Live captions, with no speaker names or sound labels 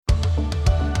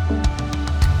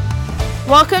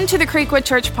Welcome to the Creekwood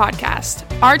Church podcast.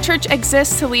 Our church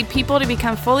exists to lead people to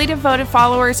become fully devoted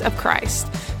followers of Christ.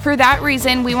 For that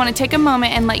reason, we want to take a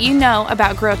moment and let you know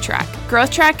about Growth Track.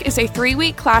 Growth Track is a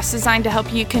 3-week class designed to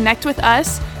help you connect with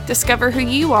us, discover who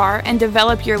you are, and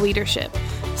develop your leadership.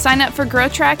 Sign up for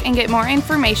Growth Track and get more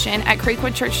information at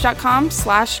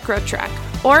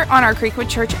creekwoodchurch.com/growthtrack or on our Creekwood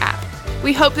Church app.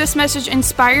 We hope this message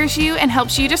inspires you and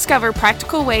helps you discover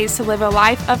practical ways to live a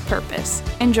life of purpose.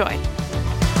 Enjoy.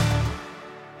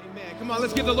 Come on,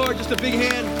 let's give the Lord just a big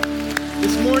hand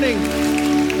this morning.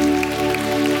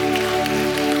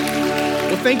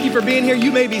 Well, thank you for being here.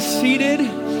 You may be seated.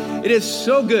 It is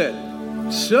so good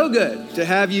to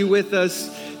have you with us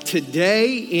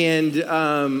today. And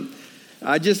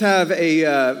I just have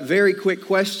a very quick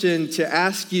question to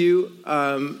ask you.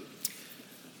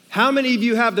 How many of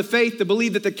you have the faith to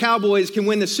believe that the Cowboys can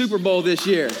win the Super Bowl this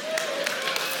year?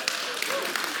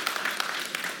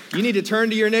 You need to turn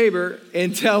to your neighbor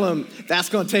and tell them that's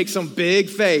going to take some big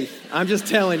faith. I'm just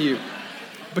telling you.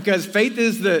 Because faith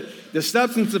is the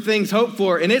substance of things hoped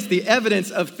for, and it's the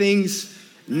evidence of things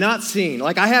not seen.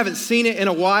 Like, I haven't seen it in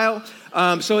a while,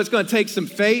 so it's going to take some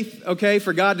faith, okay,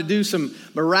 for God to do some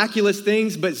miraculous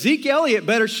things. But Zeke Elliott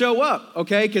better show up,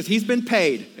 okay, because he's been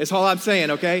paid. That's all I'm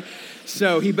saying, okay?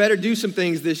 So he better do some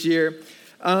things this year.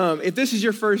 If this is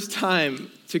your first time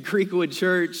to Creekwood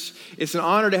Church, it's an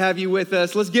honor to have you with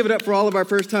us. Let's give it up for all of our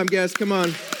first-time guests. Come on.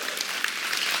 If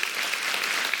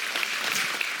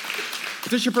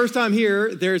this is your first time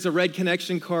here, there's a red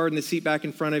connection card in the seat back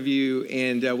in front of you,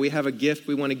 and we have a gift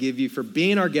we want to give you for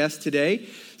being our guest today.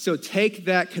 So take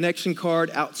that connection card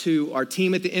out to our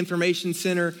team at the Information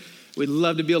Center. We'd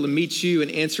love to be able to meet you and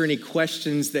answer any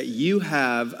questions that you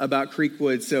have about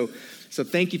Creekwood. So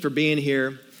thank you for being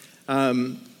here.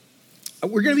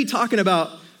 We're going to be talking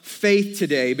about faith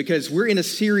today because we're in a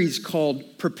series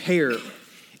called Prepare.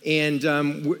 And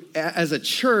as a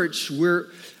church, we're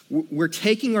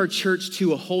taking our church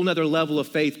to a whole nother level of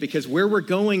faith, because where we're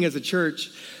going as a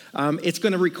church, it's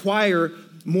going to require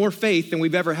more faith than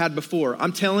we've ever had before.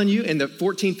 I'm telling you, in the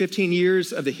 14, 15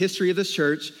 years of the history of this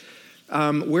church,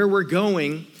 where we're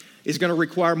going is going to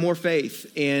require more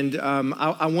faith. And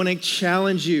I want to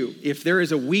challenge you. If there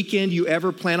is a weekend you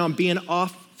ever plan on being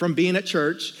off from being at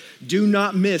church, do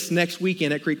not miss next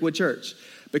weekend at Creekwood Church,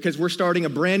 because we're starting a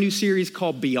brand new series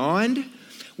called Beyond,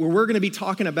 where we're going to be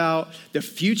talking about the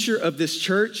future of this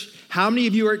church. How many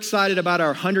of you are excited about our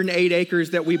 108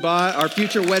 acres that we bought, our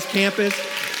future West Campus?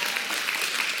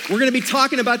 We're going to be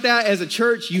talking about that as a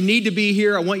church. You need to be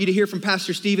here. I want you to hear from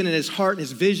Pastor Stephen and his heart and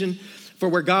his vision for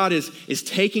where God is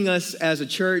taking us as a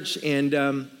church. And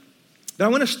but I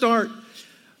want to start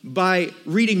by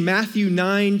reading Matthew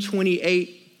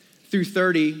 9:28 through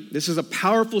 30. This is a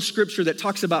powerful scripture that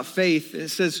talks about faith. It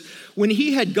says, when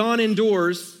he had gone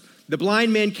indoors, the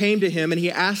blind man came to him and he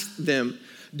asked them,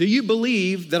 "Do you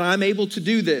believe that I'm able to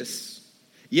do this?"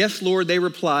 "Yes, Lord," they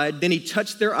replied. Then he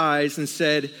touched their eyes and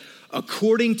said,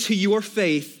 "According to your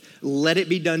faith, let it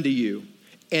be done to you."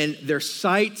 And their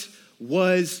sight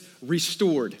was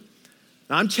restored.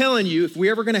 Now, I'm telling you, if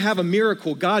we're ever going to have a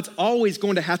miracle, God's always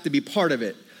going to have to be part of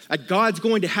it. God's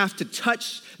going to have to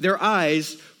touch their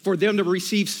eyes for them to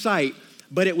receive sight.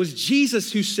 But it was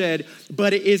Jesus who said,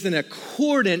 "But it is in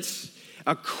according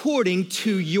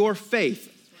to your faith."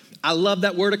 I love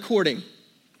that word, according.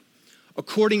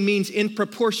 According means in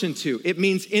proportion to. It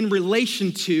means in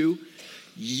relation to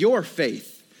your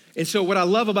faith. And so what I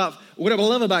love about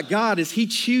God is he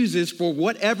chooses, for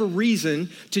whatever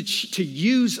reason, to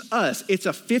use us. It's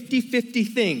a 50-50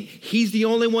 thing. He's the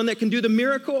only one that can do the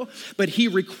miracle, but he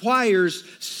requires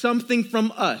something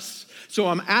from us. So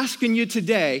I'm asking you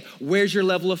today, where's your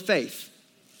level of faith?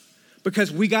 Because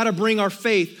we got to bring our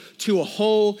faith to a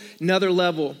whole nother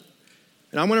level.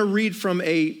 And I want to read from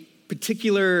a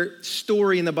particular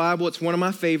story in the Bible. It's one of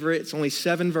my favorites. It's only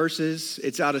 7 verses.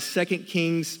 It's out of 2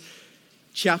 Kings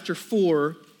chapter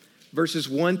 4, verses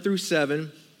 1 through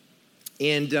 7.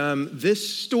 And this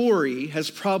story has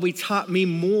probably taught me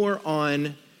more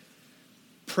on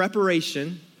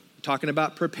preparation, talking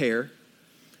about prepare,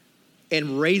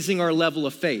 and raising our level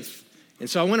of faith. And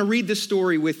so I want to read this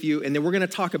story with you, and then we're going to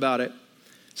talk about it.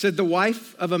 It said, the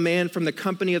wife of a man from the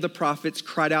company of the prophets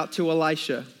cried out to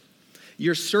Elisha,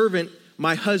 "Your servant,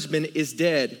 my husband, is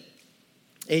dead,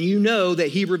 and you know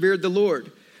that he revered the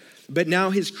Lord. But now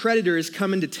his creditor is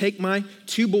coming to take my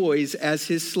 2 boys as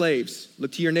his slaves."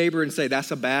 Look to your neighbor and say,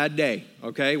 that's a bad day,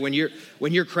 okay? When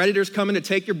your creditor's coming to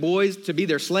take your boys to be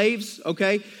their slaves,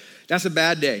 okay? That's a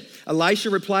bad day. Elisha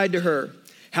replied to her,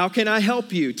 "How can I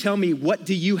help you? Tell me, what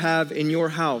do you have in your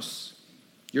house?"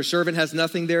 "Your servant has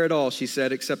nothing there at all," she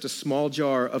said, "except a small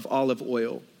jar of olive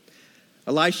oil.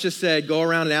 Elisha said, go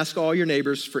around and ask all your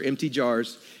neighbors for empty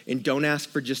jars, and don't ask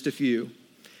for just a few.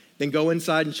 Then go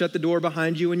inside and shut the door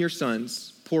behind you and your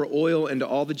sons. Pour oil into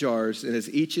all the jars, and as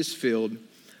each is filled,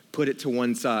 put it to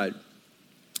one side.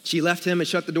 She left him and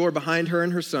shut the door behind her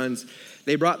and her sons.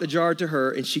 They brought the jar to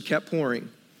her, and she kept pouring.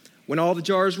 When all the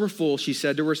jars were full, she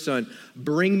said to her son,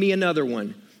 bring me another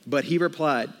one. But he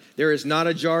replied, there is not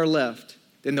a jar left.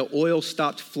 Then the oil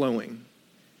stopped flowing.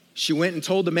 She went and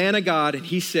told the man of God, and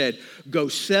he said, go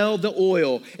sell the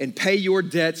oil and pay your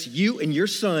debts. You and your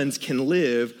sons can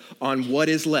live on what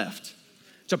is left.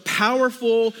 It's a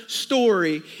powerful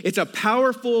story. It's a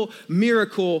powerful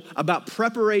miracle about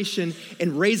preparation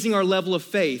and raising our level of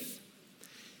faith.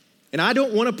 And I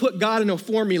don't want to put God in a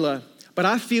formula, but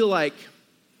I feel like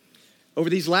over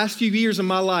these last few years of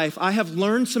my life, I have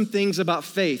learned some things about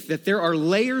faith, that there are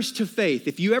layers to faith.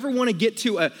 If you ever want to get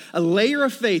to a layer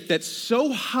of faith that's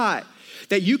so high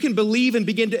that you can believe and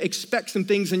begin to expect some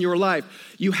things in your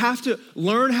life, you have to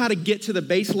learn how to get to the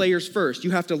base layers first.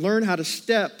 You have to learn how to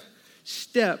step.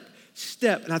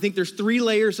 And I think there's 3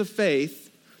 layers of faith.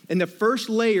 And the first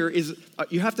layer is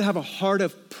you have to have a heart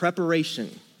of preparation.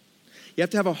 You have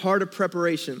to have a heart of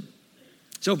preparation.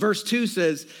 So verse 2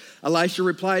 says, Elisha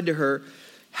replied to her,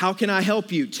 how can I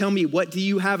help you? Tell me, what do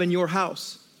you have in your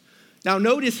house? Now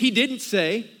notice he didn't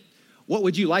say, what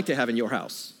would you like to have in your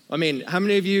house? I mean, how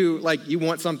many of you, you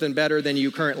want something better than you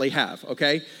currently have,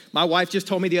 okay? My wife just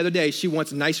told me the other day she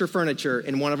wants nicer furniture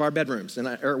in one of our bedrooms,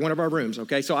 or one of our rooms,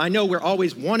 okay? So I know we're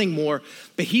always wanting more,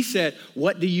 but he said,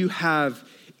 what do you have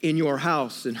in your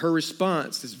house? And her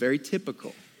response is very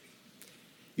typical.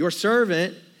 Your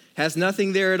servant has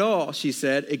nothing there at all, she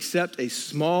said, except a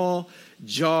small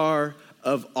jar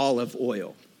of olive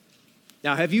oil.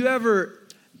 Now, how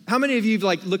many of you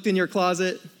have looked in your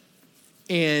closet?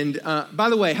 And by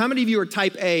the way, how many of you are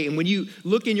type A, and when you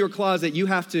look in your closet, you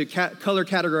have to color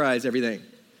categorize everything?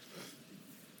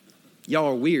 Y'all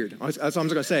are weird. That's what I'm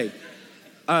going to say.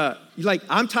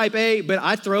 I'm type A, but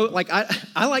I throw,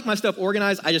 I like my stuff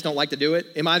organized. I just don't like to do it.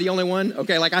 Am I the only one?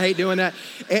 Okay, I hate doing that.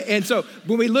 And so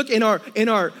when we look in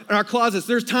our closets,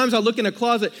 there's times I look in a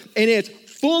closet and it's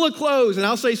full of clothes, and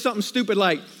I'll say something stupid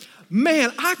like, man,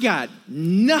 I got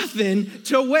nothing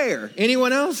to wear.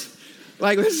 Anyone else?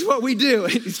 This is what we do.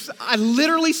 I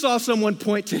literally saw someone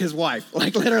point to his wife.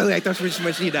 Literally, that's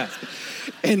what she does.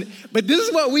 But this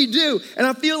is what we do. And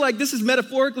I feel like this is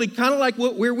metaphorically kind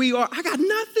of where we are. I got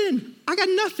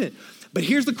nothing. But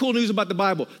here's the cool news about the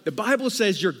Bible. The Bible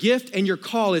says your gift and your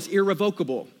call is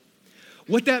irrevocable.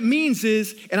 What that means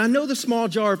is, and I know the small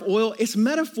jar of oil, it's a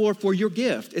metaphor for your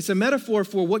gift. It's a metaphor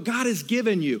for what God has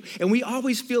given you. And we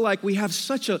always feel like we have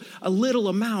such a little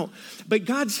amount. But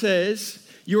God says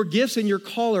your gifts and your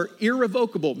call are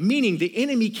irrevocable, meaning the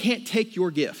enemy can't take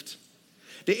your gift.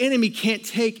 The enemy can't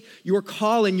take your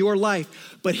call in your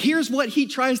life. But here's what he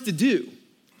tries to do.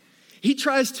 He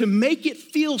tries to make it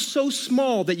feel so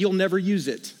small that you'll never use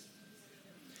it.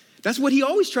 That's what he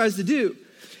always tries to do.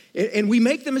 And we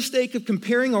make the mistake of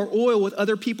comparing our oil with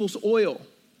other people's oil.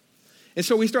 And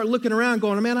so we start looking around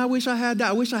going, man, I wish I had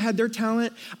that. I wish I had their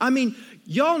talent. I mean,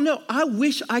 y'all know, I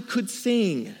wish I could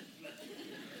sing.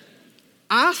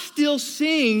 I still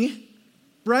sing,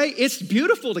 right? It's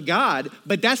beautiful to God,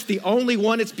 but that's the only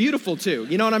one it's beautiful to.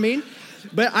 You know what I mean?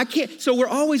 But I can't. So we're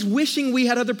always wishing we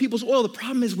had other people's oil. The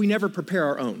problem is we never prepare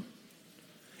our own.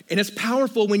 And it's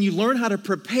powerful when you learn how to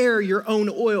prepare your own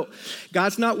oil.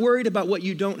 God's not worried about what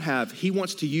you don't have. He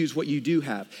wants to use what you do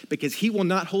have, because he will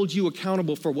not hold you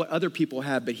accountable for what other people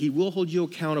have, but he will hold you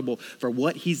accountable for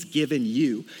what he's given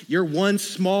you. Your one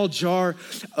small jar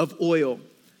of oil.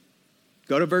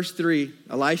 Go to verse 3.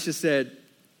 Elisha said,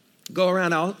 go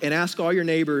around and ask all your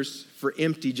neighbors for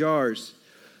empty jars,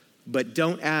 but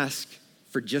don't ask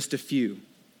for just a few.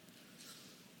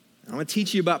 I want to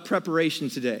teach you about preparation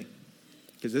today,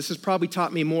 because this has probably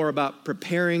taught me more about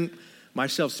preparing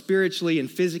myself spiritually and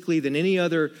physically than any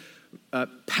other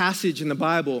passage in the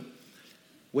Bible.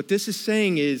 What this is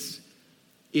saying is,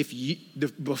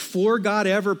 before God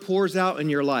ever pours out in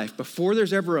your life, before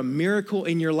there's ever a miracle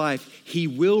in your life, he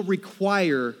will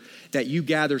require that you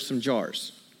gather some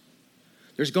jars.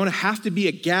 There's going to have to be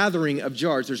a gathering of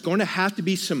jars. There's going to have to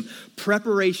be some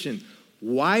preparation.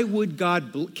 Why would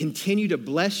God continue to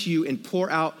bless you and pour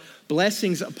out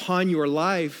blessings upon your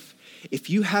life if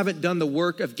you haven't done the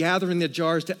work of gathering the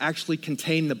jars to actually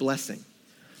contain the blessing?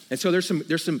 And so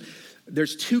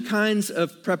there's two kinds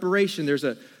of preparation. There's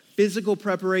a physical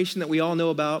preparation that we all know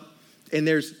about, and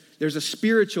there's a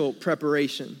spiritual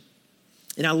preparation.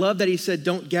 And I love that he said,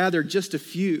 don't gather just a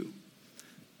few.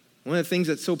 One of the things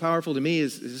that's so powerful to me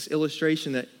is this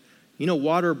illustration that,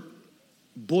 water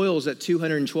boils at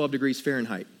 212 degrees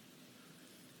Fahrenheit,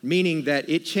 meaning that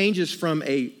it changes from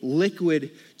a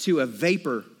liquid to a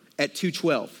vapor at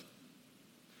 212.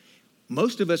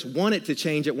 Most of us want it to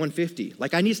change at 150.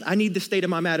 Like I need the state of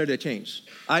my matter to change.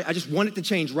 I just want it to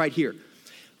change right here.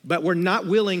 But we're not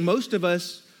willing, most of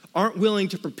us aren't willing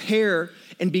to prepare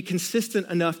and be consistent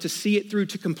enough to see it through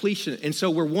to completion. And so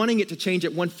we're wanting it to change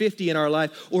at 150 in our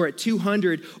life or at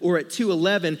 200 or at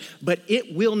 211, but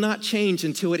it will not change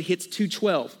until it hits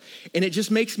 212. And it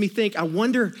just makes me think, I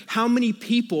wonder how many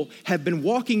people have been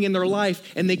walking in their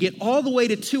life and they get all the way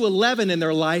to 211 in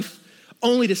their life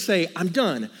only to say, I'm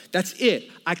done. That's it.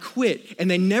 I quit. And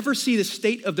they never see the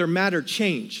state of their matter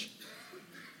change.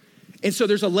 And so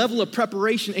there's a level of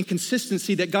preparation and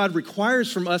consistency that God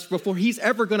requires from us before he's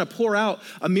ever going to pour out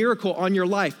a miracle on your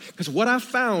life. Because what I've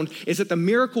found is that the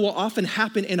miracle will often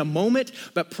happen in a moment,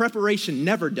 but preparation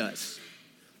never does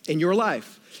in your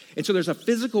life. And so there's a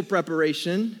physical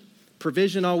preparation.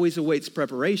 Provision always awaits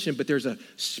preparation, but there's a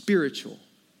spiritual.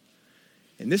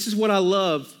 And this is what I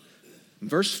love. In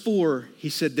verse 4, he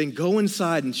said, then go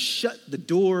inside and shut the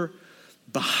door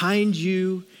behind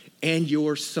you and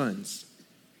your sons.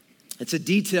 It's a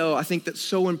detail I think that's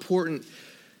so important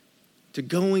to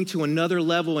going to another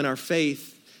level in our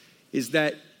faith is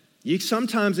that you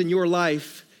sometimes in your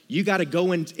life, you got to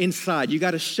go inside. You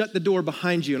got to shut the door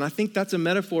behind you. And I think that's a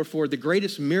metaphor for the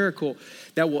greatest miracle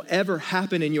that will ever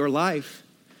happen in your life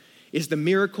is the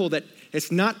miracle that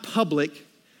it's not public,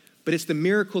 but it's the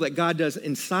miracle that God does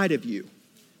inside of you.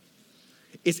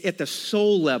 It's at the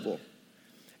soul level.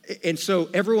 And so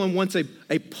everyone wants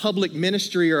a public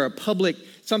ministry or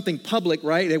something public,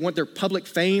 right? They want their public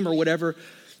fame or whatever,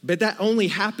 but that only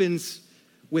happens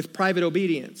with private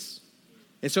obedience.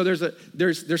 And so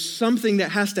there's something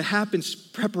that has to happen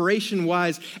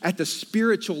preparation-wise at the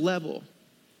spiritual level.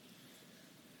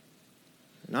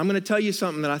 And I'm going to tell you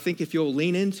something that I think if you'll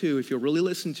lean into, if you'll really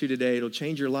listen to today, it'll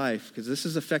change your life because this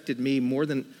has affected me more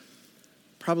than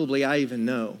probably I even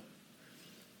know.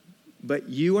 But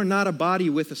you are not a body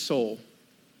with a soul.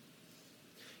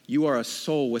 You are a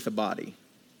soul with a body.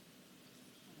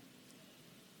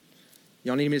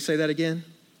 Y'all need me to say that again?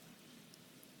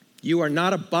 You are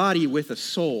not a body with a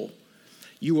soul.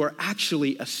 You are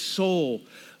actually a soul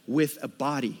with a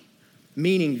body.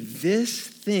 Meaning this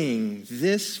thing,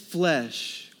 this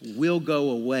flesh will go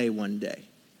away one day.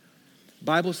 The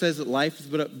Bible says that life is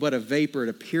but a vapor. It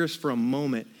appears for a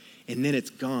moment and then it's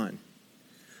gone.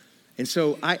 And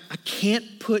so I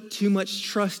can't put too much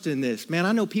trust in this. Man,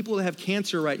 I know people that have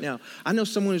cancer right now. I know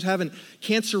someone who's having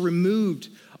cancer removed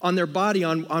on their body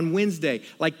on Wednesday.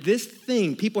 Like this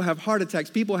thing, people have heart attacks,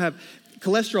 people have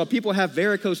cholesterol, people have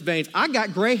varicose veins. I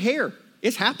got gray hair.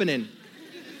 It's happening.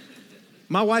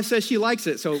 My wife says she likes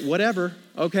it, so whatever,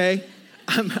 okay?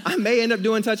 I may end up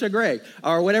doing Touch of Gray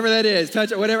or whatever that is.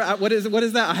 What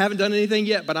is that? I haven't done anything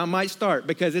yet, but I might start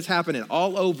because it's happening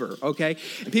all over, okay?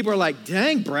 And people are like,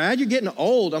 dang, Brad, you're getting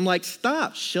old. I'm like,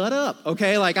 stop, shut up,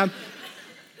 okay? Like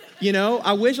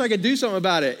I wish I could do something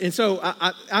about it. And so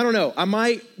I don't know, I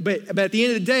might, but at the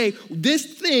end of the day, this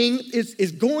thing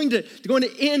is going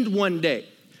to end one day.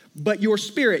 But your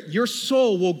spirit, your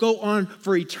soul will go on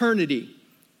for eternity.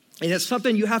 And it's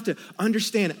something you have to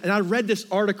understand. And I read this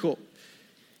article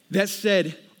that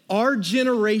said, our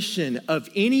generation of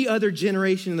any other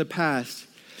generation in the past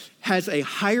has a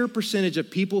higher percentage of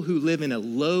people who live in a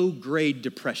low-grade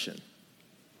depression.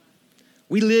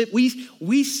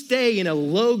 We stay in a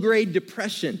low-grade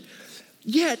depression.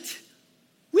 Yet,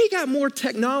 we got more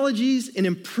technologies and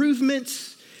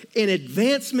improvements and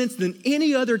advancements than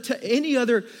any other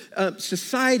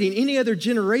society and any other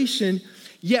generation.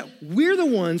 Yet, we're the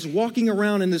ones walking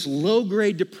around in this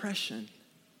low-grade depression.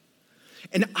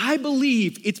 And I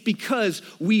believe it's because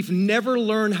we've never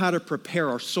learned how to prepare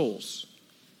our souls.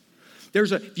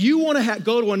 If you want to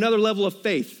go to another level of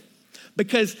faith,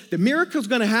 because the miracle's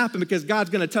going to happen because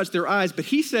God's going to touch their eyes, but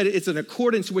he said it's in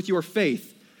accordance with your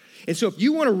faith. And so if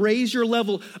you want to raise your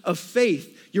level of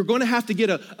faith, you're going to have to get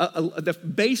the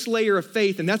base layer of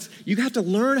faith, and you have to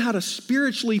learn how to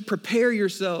spiritually prepare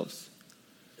yourselves.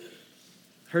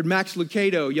 Heard Max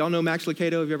Lucado. Y'all know Max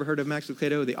Lucado? Have you ever heard of Max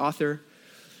Lucado, the author?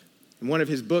 In one of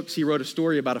his books, he wrote a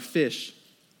story about a fish.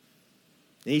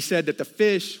 And he said that the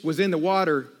fish was in the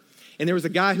water, and there was a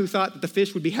guy who thought that the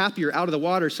fish would be happier out of the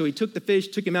water, so he took the fish,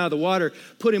 took him out of the water,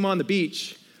 put him on the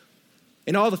beach.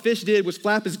 And all the fish did was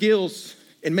flap his gills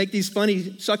and make these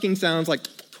funny sucking sounds like,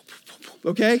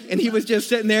 okay? And he was just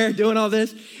sitting there doing all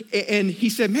this. And he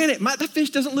said, man, that fish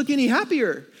doesn't look any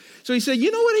happier. So he said, you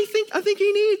know what I think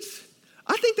he needs?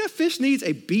 I think that fish needs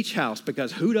a beach house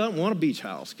because who doesn't want a beach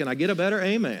house? Can I get a better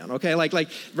amen? Okay,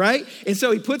 right? And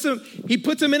so he puts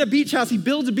them in a beach house. He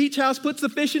builds a beach house, puts the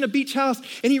fish in a beach house,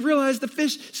 and he realized the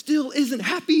fish still isn't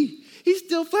happy. He's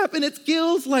still flapping its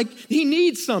gills like he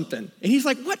needs something. And he's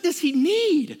like, what does he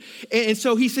need? And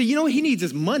so he said, what he needs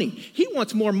is money. He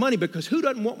wants more money because who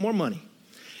doesn't want more money?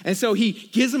 And so he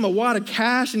gives him a wad of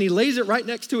cash and he lays it right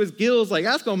next to his gills like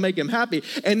that's going to make him happy.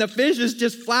 And the fish is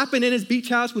just flapping in his beach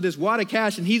house with his wad of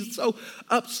cash and he's so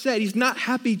upset. He's not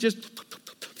happy just,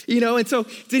 And so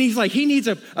then he's like, he needs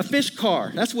a fish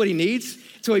car. That's what he needs.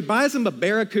 So he buys him a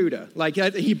barracuda. Like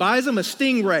he buys him a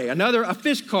stingray, a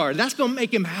fish car. That's going to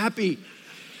make him happy.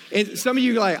 And some of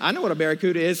you are like, I know what a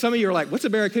barracuda is. Some of you are like, what's a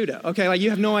barracuda? Okay, like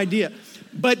you have no idea.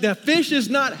 But the fish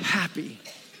is not happy.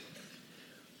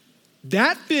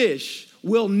 That fish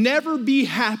will never be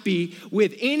happy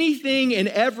with anything and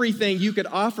everything you could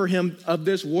offer him of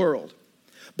this world.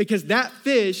 Because that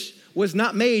fish was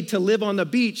not made to live on the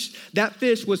beach. That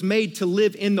fish was made to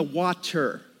live in the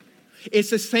water.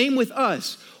 It's the same with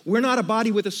us. We're not a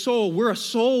body with a soul. We're a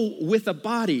soul with a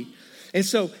body. And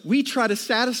so we try to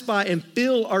satisfy and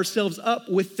fill ourselves up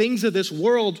with things of this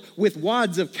world, with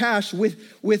wads of cash,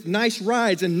 with nice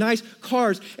rides and nice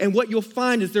cars. And what you'll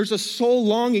find is there's a soul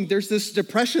longing. There's this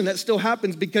depression that still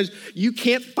happens because you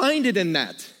can't find it in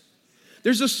that.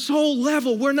 There's a soul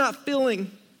level we're not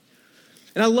filling.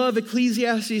 And I love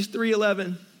Ecclesiastes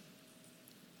 3:11.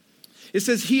 It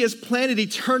says, he has planted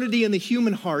eternity in the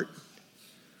human heart.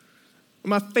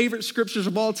 One of my favorite scriptures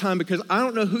of all time because I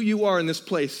don't know who you are in this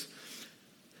place.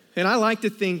 And I like to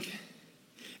think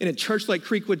in a church like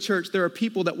Creekwood Church, there are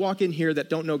people that walk in here that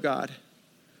don't know God.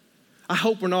 I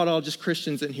hope we're not all just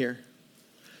Christians in here.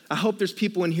 I hope there's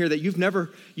people in here that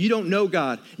you don't know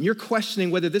God, and you're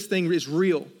questioning whether this thing is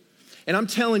real. And I'm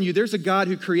telling you, there's a God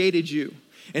who created you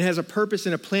and has a purpose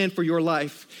and a plan for your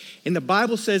life. And the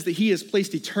Bible says that he has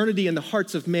placed eternity in the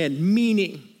hearts of men,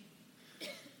 meaning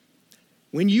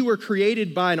when you were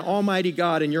created by an almighty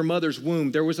God in your mother's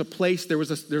womb, there's a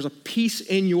peace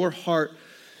in your heart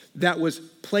that was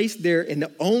placed there, and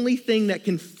the only thing that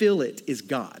can fill it is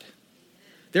God.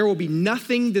 There will be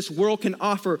nothing this world can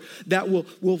offer that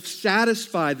will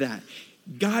satisfy that.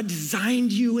 God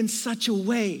designed you in such a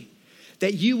way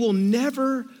that you will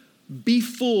never be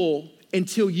full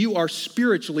until you are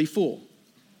spiritually full.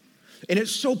 And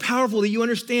it's so powerful that you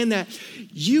understand that.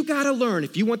 You got to learn,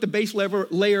 if you want the base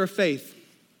layer of faith,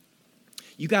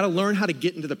 you got to learn how to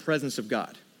get into the presence of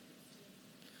God.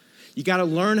 You got to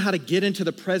learn how to get into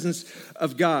the presence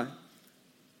of God.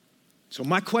 So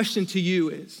my question to you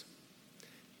is,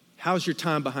 how's your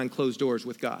time behind closed doors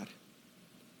with God?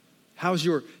 How's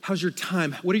your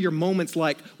time? What are your moments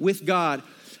like with God?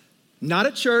 Not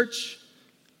at church,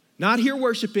 not here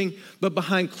worshiping, but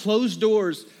behind closed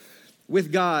doors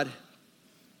with God.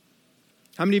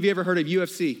 How many of you ever heard of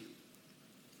UFC?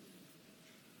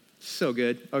 So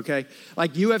good, okay?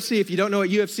 Like UFC, if you don't know what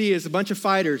UFC is, a bunch of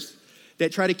fighters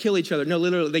that try to kill each other. No,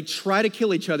 literally, they try to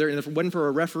kill each other, and if it wasn't for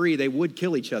a referee, they would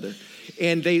kill each other.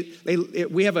 And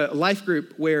we have a life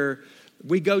group where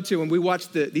we go to and we watch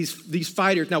these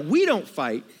fighters. Now, we don't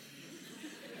fight.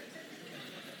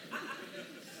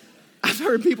 I've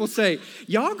heard people say,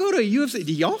 y'all go to UFC,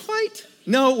 do y'all fight?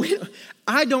 No,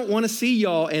 I don't want to see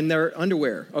y'all in their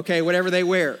underwear, okay, whatever they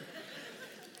wear.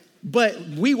 But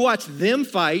we watch them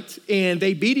fight, and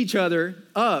they beat each other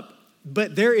up.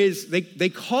 But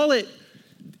they call it,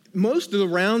 most of the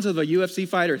rounds of a UFC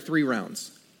fight are 3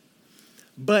 rounds.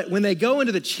 But when they go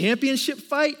into the championship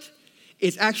fight,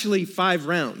 it's actually 5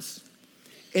 rounds.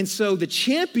 And so the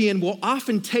champion will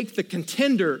often take the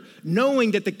contender,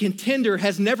 knowing that the contender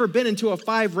has never been into a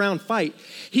 5-round fight.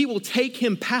 He will take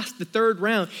him past the 3rd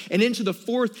round and into the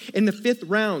 4th and the 5th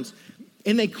rounds.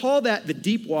 And they call that the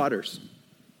deep waters.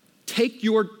 Take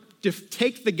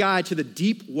the guy to the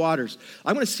deep waters.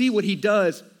 I want to see what he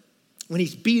does when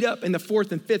he's beat up in the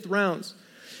 4th and 5th rounds.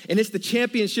 And it's the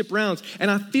championship rounds. And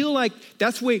I feel like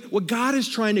that's what God is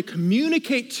trying to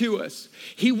communicate to us.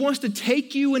 He wants to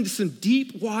take you into some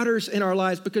deep waters in our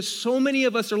lives because so many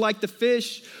of us are like the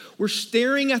fish. We're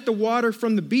staring at the water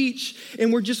from the beach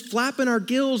and we're just flapping our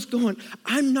gills going,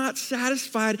 I'm not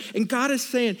satisfied. And God is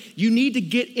saying, you need to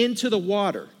get into the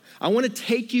water. I want to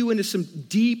take you into some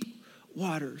deep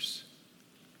waters.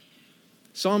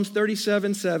 Psalms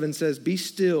 37:7 says, be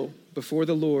still before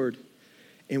the Lord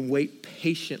and wait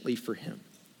patiently for him.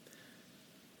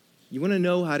 You want to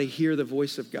know how to hear the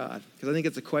voice of God? Because I think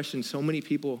it's a question so many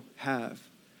people have.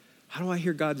 How do I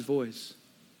hear God's voice?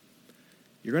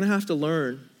 You're going to have to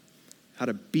learn how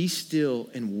to be still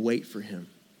and wait for him.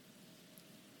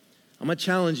 I'm going to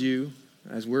challenge you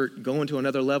as we're going to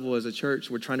another level as a church,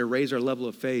 we're trying to raise our level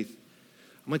of faith.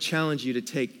 I'm going to challenge you to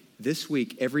take this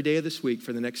week, every day of this week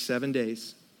for the next 7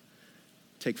 days,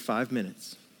 take 5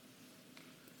 minutes.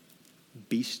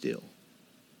 Be still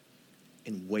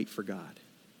and wait for God.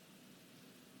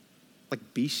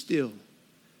 Like, be still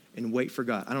and wait for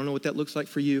God. I don't know what that looks like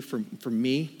for you. For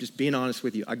me, just being honest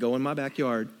with you, I go in my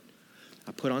backyard,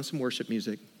 I put on some worship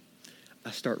music,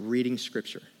 I start reading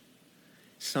scripture.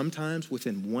 Sometimes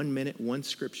within 1 minute, one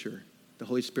scripture, the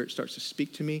Holy Spirit starts to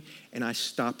speak to me, and I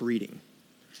stop reading.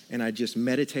 And I just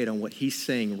meditate on what he's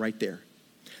saying right there.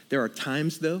 There are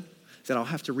times, though, that I'll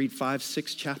have to read 5,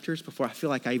 6 chapters before I feel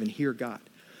like I even hear God.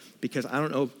 Because I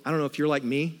don't know if you're like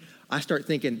me, I start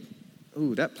thinking,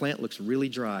 ooh, that plant looks really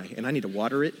dry, and I need to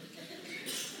water it.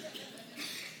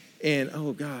 And,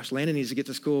 oh gosh, Landon needs to get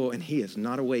to school, and he is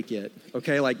not awake yet.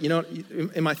 Okay, like,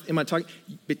 am I talking?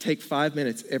 But take 5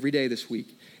 minutes every day this week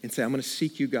and say, I'm going to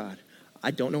seek you, God.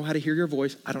 I don't know how to hear your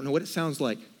voice. I don't know what it sounds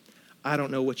like. I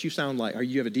don't know what you sound like. Or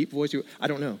you have a deep voice? I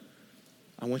don't know.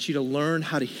 I want you to learn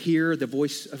how to hear the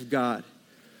voice of God.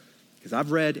 Because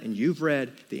I've read and you've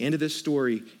read the end of this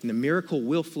story, and the miracle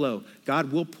will flow.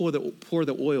 God will pour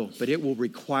the oil, but it will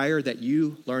require that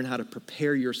you learn how to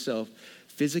prepare yourself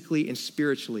physically and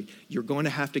spiritually. You're going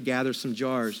to have to gather some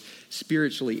jars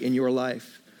spiritually in your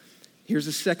life. Here's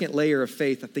the second layer of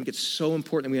faith. I think it's so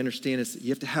important that we understand is that you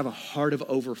have to have a heart of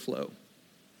overflow.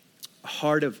 A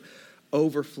heart of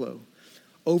overflow.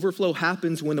 Overflow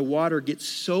happens when the water gets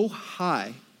so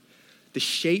high, the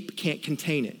shape can't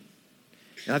contain it.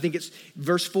 And I think it's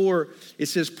verse 4, it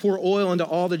says, pour oil into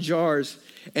all the jars,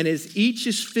 and as each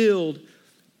is filled,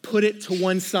 put it to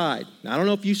one side. Now, I don't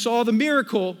know if you saw the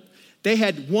miracle. They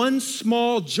had one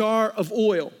small jar of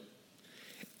oil.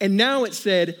 And now it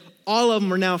said, all of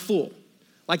them are now full.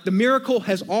 Like the miracle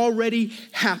has already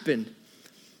happened.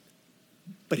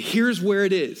 But here's where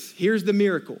it is. Here's the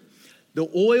miracle. The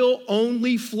oil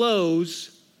only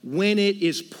flows when it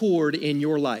is poured in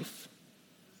your life.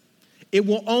 It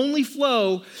will only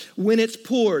flow when it's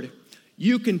poured.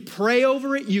 You can pray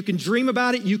over it, you can dream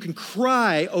about it, you can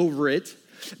cry over it,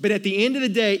 but at the end of the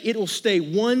day, it will stay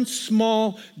one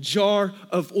small jar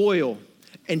of oil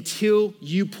until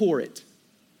you pour it.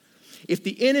 If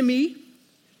the enemy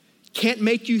can't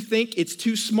make you think it's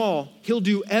too small, he'll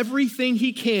do everything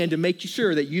he can to make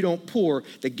sure that you don't pour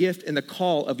the gift and the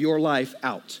call of your life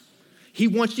out. He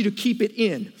wants you to keep it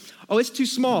in. Oh, it's too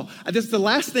small. This the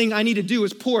last thing I need to do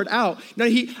is pour it out. No,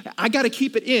 I got to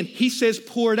keep it in. He says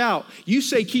pour it out. You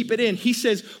say keep it in. He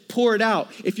says pour it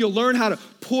out. If you'll learn how to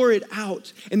pour it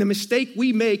out. And the mistake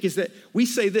we make is that we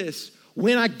say this,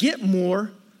 when I get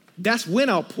more, that's when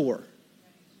I'll pour.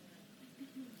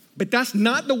 But that's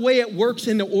not the way it works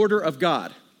in the order of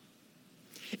God.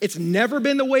 It's never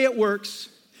been the way it works.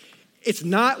 It's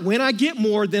not when I get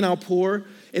more, then I'll pour.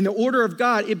 In the order of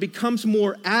God, it becomes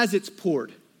more as it's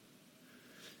poured.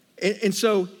 And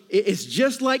so it's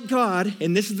just like God,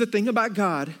 and this is the thing about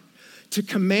God, to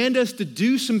command us to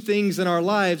do some things in our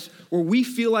lives where we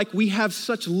feel like we have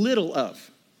such little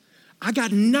of. I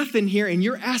got nothing here, and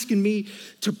you're asking me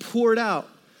to pour it out.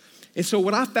 And so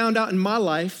what I found out in my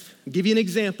life, I'll give you an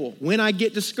example. When I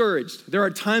get discouraged, there are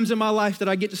times in my life that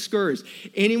I get discouraged.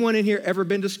 Anyone in here ever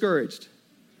been discouraged?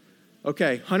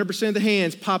 Okay, 100% of the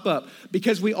hands pop up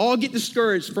because we all get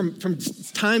discouraged from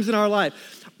times in our life.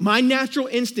 My natural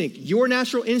instinct, your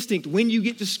natural instinct when you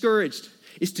get discouraged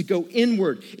is to go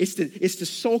inward. It's to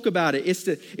sulk about it.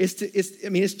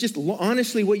 It's just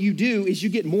honestly what you do is you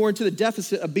get more into the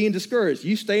deficit of being discouraged.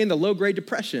 You stay in the low-grade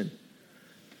depression.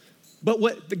 But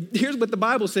here's what the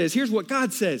Bible says. Here's what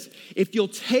God says. If you'll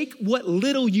take what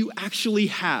little you actually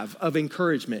have of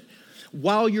encouragement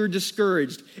while you're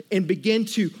discouraged and begin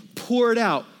to pour it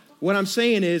out, what I'm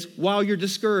saying is while you're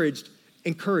discouraged,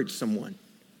 encourage someone.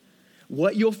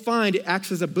 What you'll find, it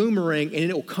acts as a boomerang and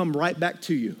it will come right back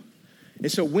to you. And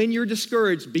so when you're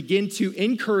discouraged, begin to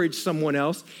encourage someone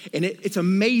else. And it's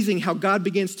amazing how God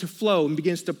begins to flow and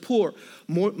begins to pour.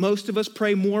 Most of us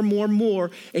pray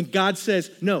more. And God says,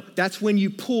 no, that's when you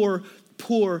pour.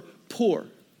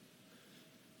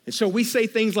 And so we say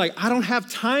things like, I don't have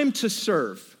time to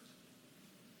serve.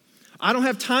 I don't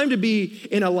have time to be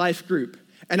in a life group.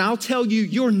 And I'll tell you,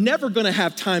 you're never going to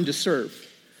have time to serve.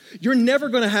 You're never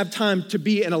going to have time to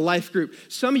be in a life group.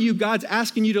 Some of you, God's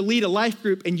asking you to lead a life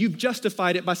group, and you've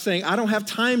justified it by saying, I don't have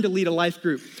time to lead a life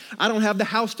group. I don't have the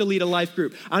house to lead a life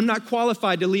group. I'm not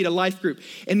qualified to lead a life group.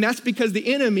 And that's because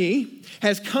the enemy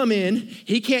has come in.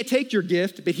 He can't take your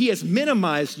gift, but he has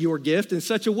minimized your gift in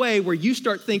such a way where you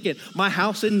start thinking, my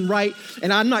house isn't right,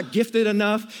 and I'm not gifted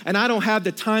enough, and I don't have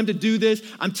the time to do this.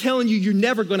 I'm telling you, you're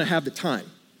never going to have the time.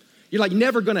 You're like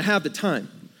never gonna have the time.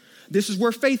 This is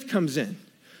where faith comes in.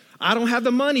 I don't have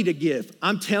the money to give.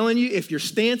 I'm telling you, if your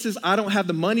stance is I don't have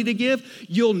the money to give,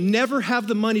 you'll never have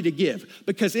the money to give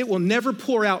because it will never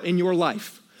pour out in your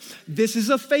life. This is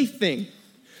a faith thing.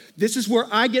 This is where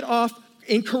I get off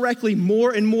incorrectly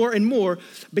more and more and more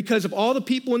because of all the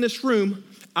people in this room.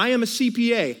 I am a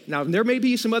CPA. Now, there may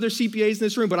be some other CPAs in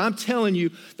this room, but I'm telling you,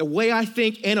 the way I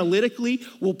think analytically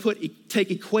will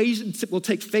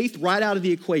take faith right out of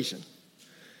the equation.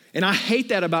 And I hate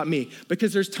that about me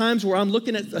because there's times where I'm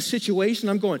looking at a situation,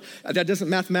 I'm going, that doesn't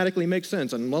mathematically make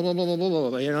sense, and blah, blah, blah, blah, blah,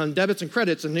 blah, and debits and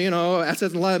credits, and,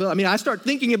 assets and liability. I mean, I start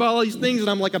thinking about all these things, and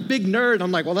I'm like a big nerd, and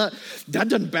I'm like, well, that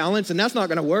doesn't balance, and that's not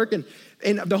going to work. And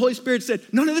the Holy Spirit said,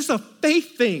 no, this is a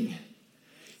faith thing.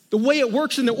 The way it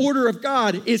works in the order of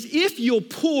God is if you'll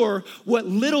pour what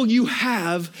little you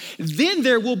have, then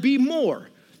there will be more.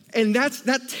 And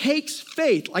that takes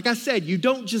faith. Like I said, you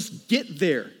don't just get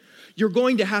there. You're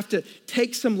going to have to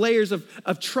take some layers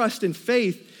of trust and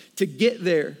faith to get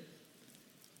there.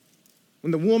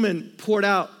 When the woman poured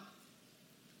out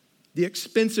the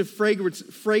expensive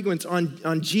fragrance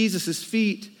on Jesus'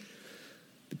 feet,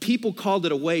 the people called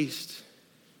it a waste.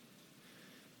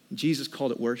 Jesus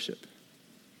called it worship.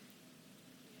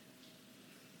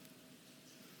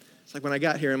 It's like when I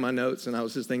got here in my notes and I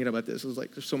was just thinking about this, it was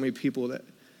like there's so many people that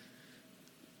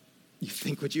you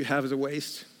think what you have is a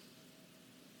waste.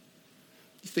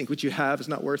 You think what you have is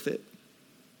not worth it.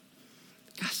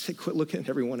 God said, quit looking at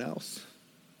everyone else.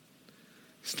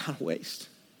 It's not a waste.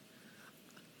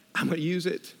 I'm going to use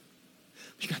it.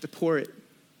 You got to pour it.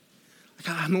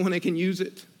 I'm the one that can use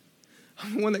it.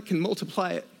 I'm the one that can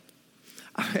multiply it.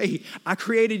 Hey, I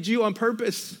created you on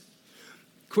purpose.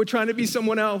 Quit trying to be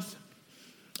someone else.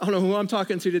 I don't know who I'm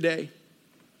talking to today,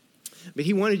 but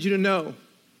he wanted you to know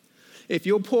if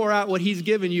you'll pour out what he's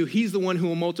given you, he's the one who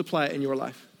will multiply it in your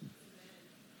life.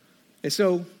 And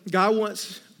so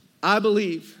I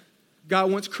believe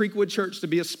God wants Creekwood Church to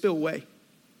be a spillway.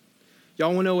 Y'all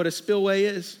want to know what a spillway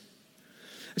is?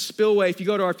 A spillway, if you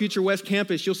go to our Future West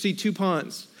campus, you'll see two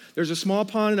ponds. There's a small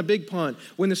pond and a big pond.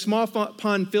 When the small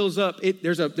pond fills up,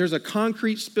 there's a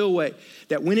concrete spillway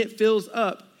that when it fills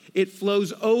up, it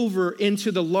flows over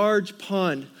into the large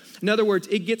pond. In other words,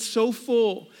 it gets so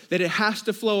full that it has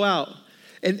to flow out.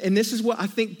 And this is what I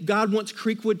think God wants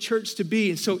Creekwood Church to be.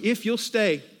 And so if you'll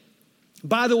stay,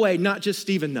 by the way, not just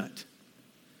Stephen Nutt,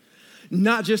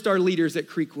 not just our leaders at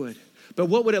Creekwood, but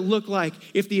what would it look like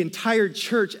if the entire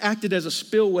church acted as a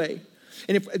spillway?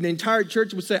 And if the entire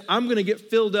church would say, I'm going to get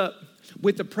filled up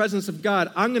with the presence of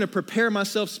God. I'm going to prepare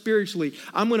myself spiritually.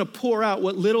 I'm going to pour out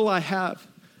what little I have,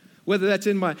 whether that's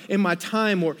in my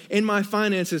time or in my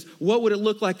finances. What would it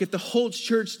look like if the whole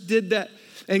church did that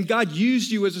and God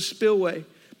used you as a spillway?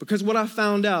 Because what I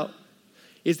found out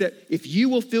is that if you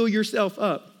will fill yourself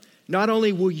up, not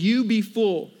only will you be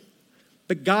full,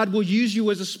 but God will use you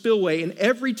as a spillway. And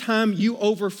every time you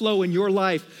overflow in your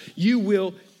life, you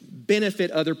will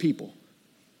benefit other people.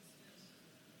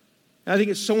 I think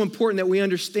it's so important that we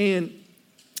understand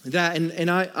that.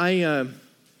 And I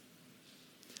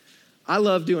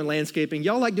love doing landscaping.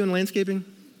 Y'all like doing landscaping?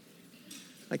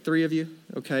 Like 3 of you?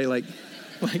 Okay,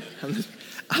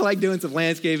 I like doing some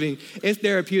landscaping. It's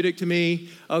therapeutic to me,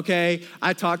 okay?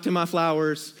 I talk to my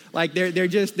flowers. Like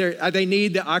they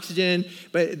need the oxygen,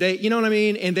 but they, you know what I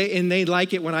mean? And they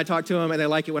like it when I talk to them, and they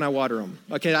like it when I water them.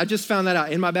 Okay, I just found that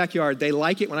out in my backyard. They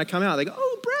like it when I come out. They go,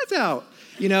 oh, Brad's out,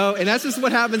 and that's just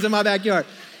what happens in my backyard.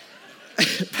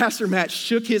 Pastor Matt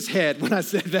shook his head when I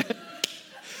said that.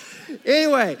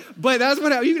 Anyway, but that's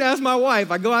what you can ask my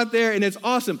wife. I go out there and it's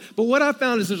awesome. But what I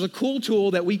found is there's a cool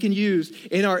tool that we can use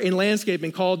in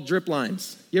landscaping called drip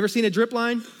lines. You ever seen a drip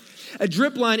line? A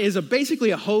drip line is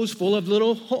basically a hose full of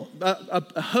little holes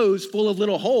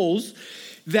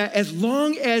that as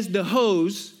long as the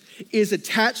hose is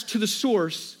attached to the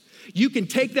source, you can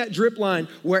take that drip line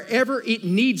wherever it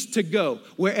needs to go,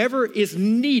 wherever is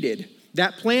needed.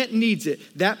 That plant needs it.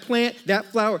 That plant, that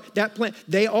flower, that plant,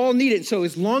 they all need it. So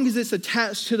as long as it's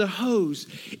attached to the hose,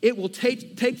 it will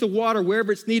take the water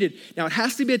wherever it's needed. Now, it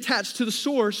has to be attached to the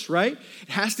source, right? It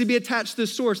has to be attached to the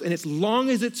source. And as long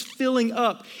as it's filling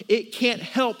up, it can't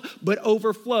help but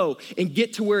overflow and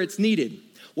get to where it's needed.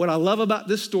 What I love about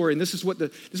this story, and this is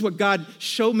what God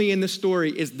showed me in this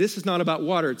story, is this is not about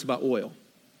water, it's about oil.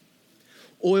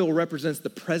 Oil represents the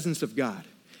presence of God.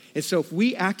 And so if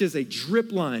we act as a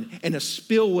drip line and a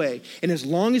spillway, and as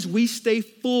long as we stay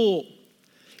full,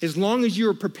 as long as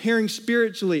you're preparing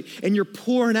spiritually and you're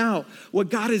pouring out what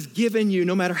God has given you,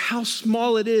 no matter how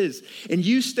small it is, and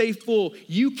you stay full,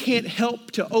 you can't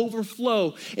help to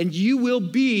overflow, and you will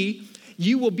be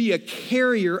You will be a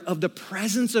carrier of the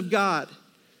presence of God.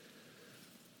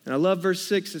 And I love verse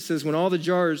 6. It says, when all the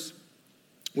jars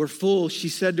were full, she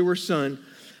said to her son,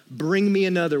 bring me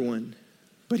another one.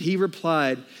 But he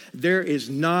replied, there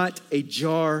is not a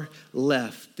jar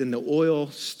left. And the oil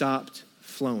stopped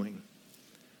flowing.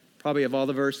 Probably of all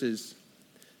the verses,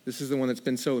 this is the one that's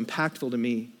been so impactful to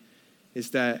me,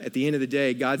 is that at the end of the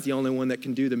day, God's the only one that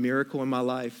can do the miracle in my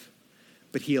life,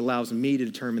 but he allows me to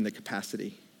determine the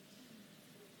capacity.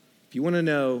 If you want to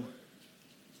know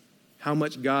how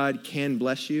much God can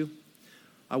bless you,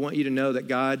 I want you to know that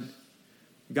God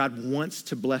wants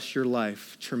to bless your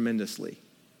life tremendously,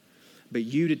 but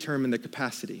you determine the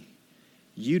capacity.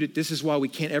 This is why we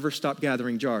can't ever stop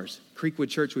gathering jars. Creekwood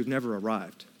Church, we've never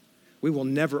arrived. We will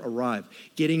never arrive.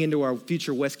 Getting into our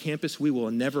future West Campus, we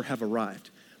will never have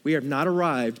arrived. We have not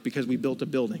arrived because we built a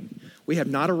building. We have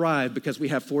not arrived because we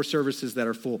have 4 services that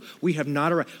are full. We have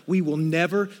not arrived. We will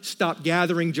never stop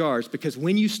gathering jars, because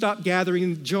when you stop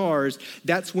gathering jars,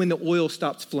 that's when the oil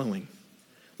stops flowing.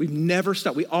 We've never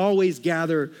stopped. We always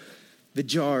gather the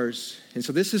jars. And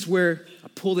so this is where I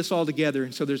pull this all together.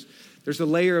 And so there's a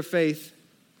layer of faith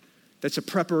that's a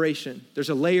preparation. There's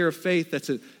a layer of faith that's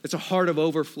a heart of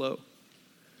overflow.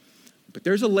 But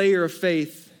there's a layer of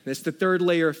faith, that's the third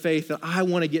layer of faith that I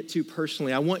want to get to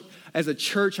personally. As a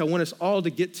church, I want us all to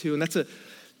get to, and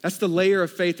that's the layer of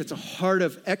faith that's a heart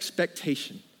of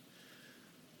expectation.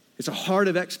 It's a heart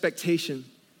of expectation.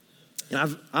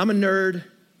 And I'm a nerd,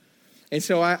 and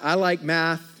so I like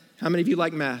math. How many of you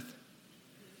like math?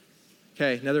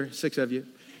 Okay, another 6 of you.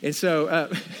 And so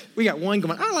we got one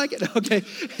going, I like it, okay.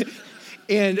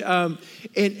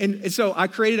 And so I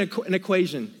created an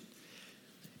equation.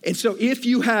 And so if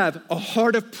you have a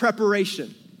heart of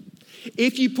preparation,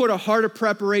 if you put a heart of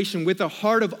preparation with a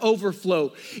heart of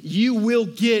overflow, you will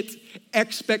get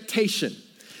expectation.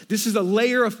 This is a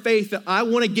layer of faith that I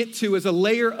want to get to, as a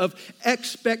layer of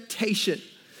expectation.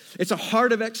 It's a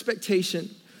heart of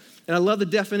expectation. And I love the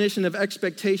definition of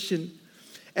expectation.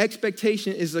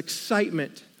 Expectation is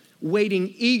excitement,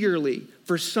 waiting eagerly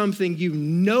for something you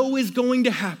know is going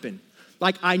to happen.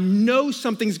 Like, I know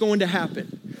something's going to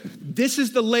happen. This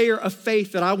is the layer of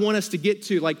faith that I want us to get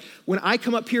to. Like, when I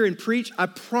come up here and preach, I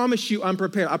promise you I'm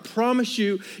prepared. I promise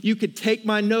you could take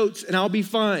my notes and I'll be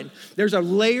fine. There's a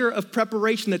layer of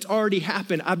preparation that's already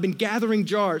happened. I've been gathering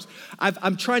jars.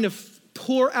 I'm trying to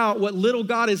pour out what little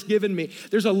God has given me.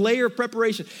 There's a layer of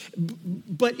preparation.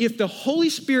 But if the Holy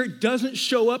Spirit doesn't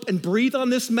show up and breathe on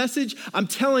this message, I'm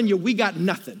telling you, we got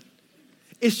nothing.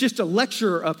 It's just a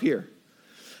lecturer up here.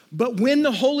 But when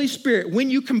the Holy Spirit, when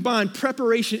you combine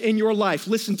preparation in your life,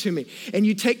 listen to me, and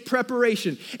you take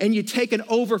preparation and you take an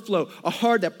overflow, a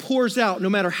heart that pours out no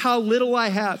matter how little I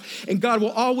have, and God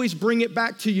will always bring it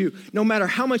back to you no matter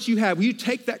how much you have. You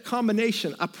take that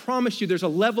combination, I promise you there's a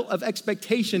level of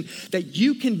expectation that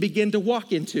you can begin to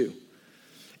walk into.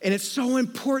 And it's so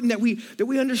important that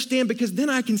we understand, because then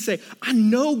I can say, I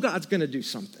know God's gonna do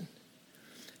something.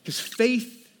 Because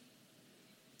faith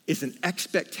is an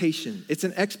expectation. It's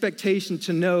an expectation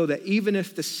to know that even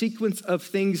if the sequence of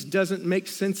things doesn't make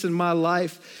sense in my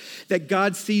life, that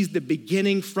God sees the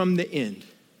beginning from the end.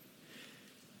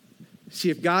 See,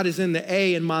 if God is in the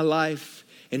A in my life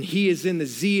and he is in the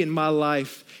Z in my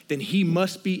life, then he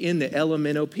must be in the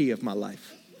LMNOP of my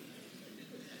life.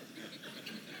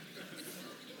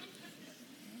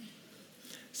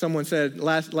 Someone said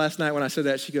last night when I said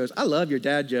that, she goes, I love your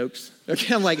dad jokes.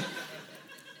 Okay, I'm like,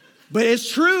 but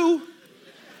it's true.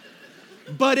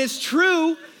 But it's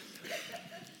true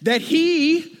that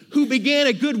he who began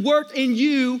a good work in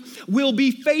you will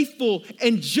be faithful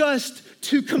and just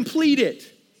to complete it.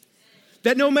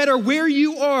 That no matter where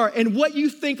you are and what you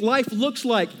think life looks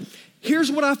like,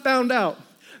 here's what I found out.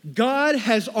 God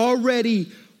has already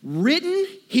written,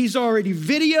 he's already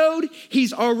videoed,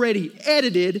 he's already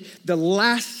edited the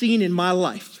last scene in my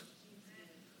life.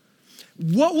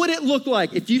 What would it look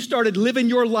like if you started living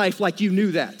your life like you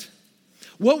knew that?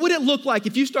 What would it look like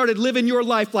if you started living your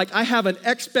life like I have an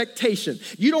expectation?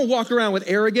 You don't walk around with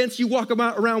arrogance. You walk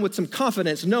around with some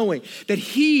confidence, knowing that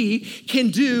he can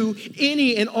do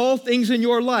any and all things in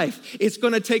your life. It's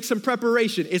going to take some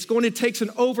preparation. It's going to take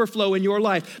some overflow in your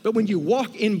life. But when you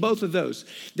walk in both of those,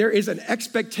 there is an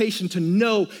expectation to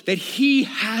know that he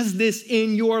has this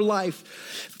in your life.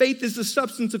 Faith is the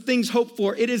substance of things hoped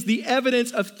for. It is the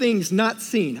evidence of things not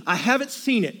seen. I haven't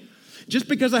seen it. Just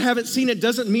because I haven't seen it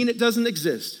doesn't mean it doesn't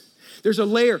exist. There's a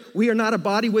layer. We are not a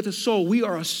body with a soul. We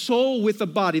are a soul with a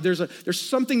body. There's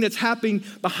something that's happening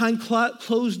behind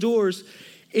closed doors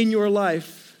in your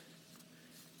life.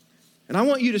 And I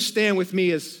want you to stand with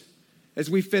me as as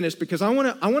we finish, because I want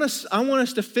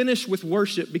us to finish with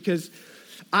worship, because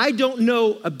I don't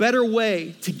know a better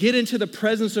way to get into the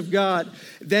presence of God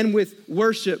than with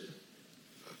worship.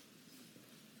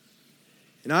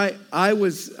 And I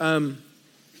was at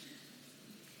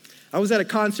a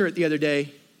concert the other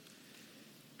day,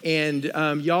 and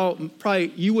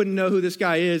you wouldn't know who this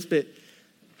guy is, but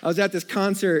I was at this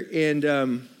concert, and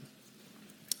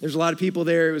there's a lot of people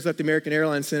there. It was at the American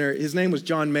Airlines Center. His name was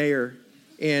John Mayer,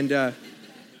 and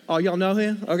y'all know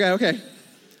him? Okay.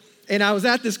 And I was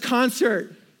at this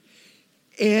concert,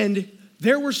 and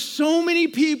there were so many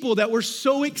people that were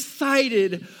so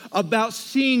excited about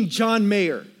seeing John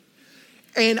Mayer.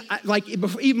 And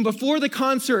even before the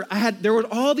concert, there were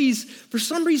all these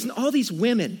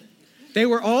women. They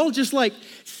were all just like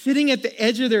sitting at the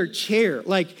edge of their chair,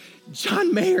 like,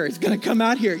 John Mayer is gonna come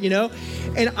out here,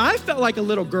 And I felt like a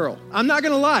little girl. I'm not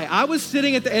gonna lie. I was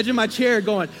sitting at the edge of my chair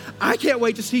going, I can't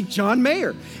wait to see John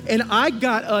Mayer. And I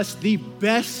got us the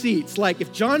best seats. Like,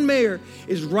 if John Mayer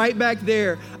is right back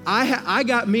there, I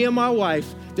got me and my wife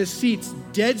the seats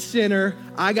dead center.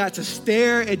 I got to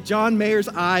stare at John Mayer's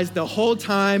eyes the whole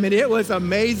time, and it was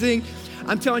amazing.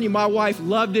 I'm telling you, my wife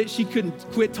loved it. She couldn't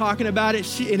quit talking about it.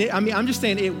 I'm just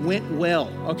saying it went well,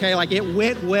 okay? Like, it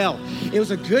went well. It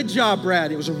was a good job,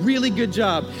 Brad. It was a really good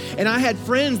job. And I had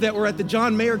friends that were at the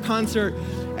John Mayer concert,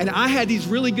 and I had these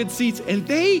really good seats, and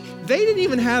they didn't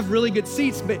even have really good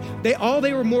seats, but all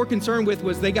they were more concerned with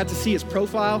was they got to see his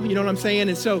profile, you know what I'm saying?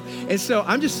 And so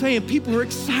I'm just saying, people were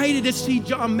excited to see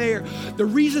John Mayer. The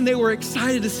reason they were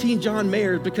excited to see John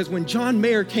Mayer is because when John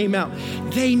Mayer came out,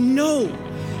 they know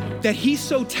that he's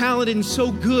so talented and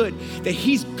so good that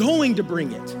he's going to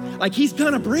bring it. Like, he's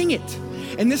gonna bring it.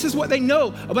 And this is what they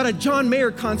know about a John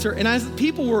Mayer concert. And as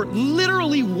people were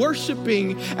literally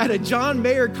worshiping at a John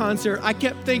Mayer concert, I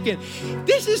kept thinking,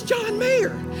 this is John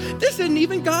Mayer. This isn't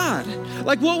even God.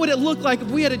 Like, what would it look like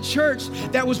if we had a church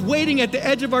that was waiting at the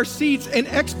edge of our seats in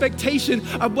expectation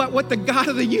about what the God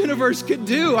of the universe could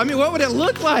do? I mean, what would it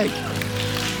look like?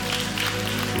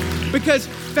 Because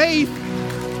faith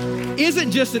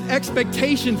isn't just an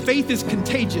expectation, faith is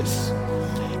contagious.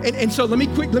 And so let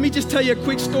me just tell you a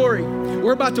quick story.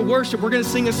 We're about to worship. We're going to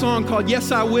sing a song called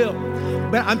Yes, I Will.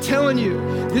 But I'm telling you,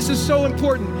 this is so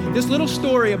important. This little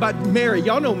story about Mary.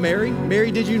 Y'all know Mary.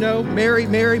 Mary, did you know? Mary,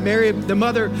 the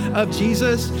mother of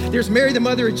Jesus. There's Mary, the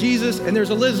mother of Jesus, and there's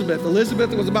Elizabeth.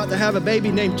 Elizabeth was about to have a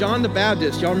baby named John the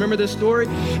Baptist. Y'all remember this story?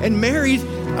 And Mary's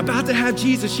about to have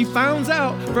Jesus. She finds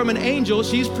out from an angel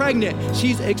she's pregnant.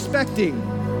 She's expecting,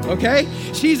 okay?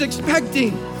 She's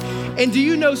expecting. And do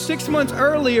you know 6 months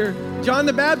earlier, John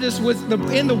the Baptist was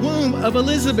in the womb of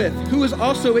Elizabeth, who was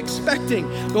also expecting.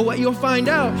 But what you'll find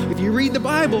out, if you read the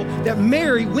Bible, that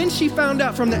Mary, when she found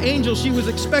out from the angel she was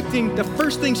expecting, the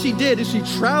first thing she did is she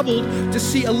traveled to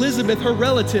see Elizabeth, her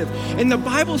relative. And the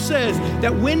Bible says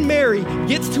that when Mary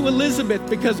gets to Elizabeth,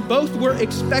 because both were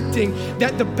expecting,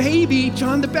 that the baby,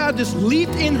 John the Baptist,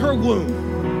 leaped in her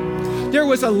womb. There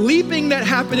was a leaping that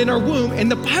happened in her womb, and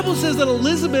the Bible says that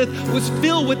Elizabeth was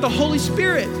filled with the Holy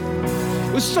Spirit.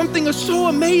 It was something so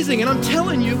amazing, and I'm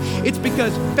telling you, it's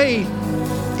because faith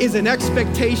is an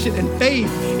expectation, and faith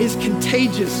is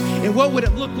contagious. And what would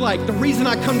it look like? The reason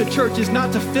I come to church is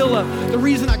not to fill up. The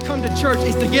reason I come to church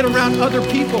is to get around other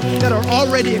people that are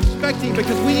already expecting,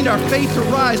 because we need our faith to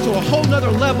rise to a whole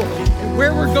nother level. And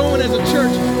where we're going as a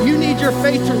church, you need your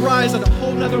faith to rise at a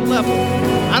whole nother level.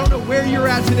 I don't know where you're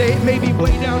at today. It may be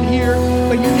way down here,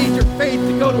 but you need your faith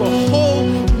to go to a whole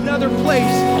nother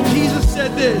place. Jesus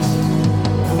said this: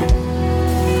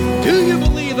 do you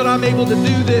believe that I'm able to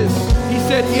do this? He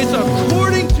said, it's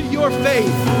according to your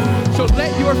faith. So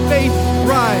let your faith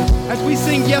rise. As we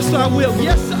sing, yes, I will.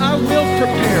 Yes, I will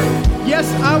prepare. Yes,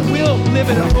 I will live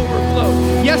in an overflow.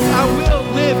 Yes, I will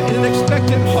live in an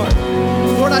expectant heart.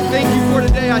 Lord, I thank you for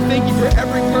today. I thank you for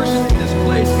every person in this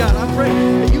place. God, I pray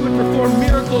that you would perform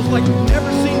miracles like we've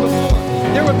never seen before.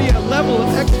 There would be a level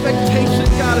of expectation,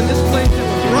 God, in this place that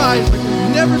would rise like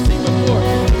we've never seen before.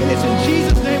 And it's in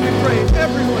Jesus' name we pray.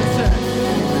 Everyone said.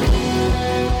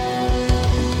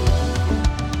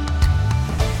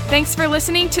 Thanks for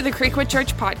listening to the Creekwood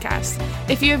Church podcast.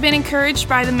 If you have been encouraged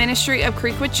by the ministry of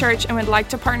Creekwood Church and would like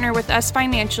to partner with us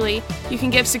financially, you can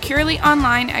give securely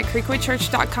online at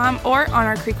creekwoodchurch.com or on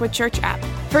our Creekwood Church app.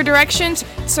 For directions,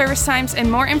 service times,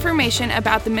 and more information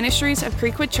about the ministries of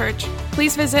Creekwood Church,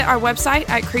 please visit our website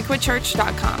at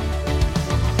creekwoodchurch.com.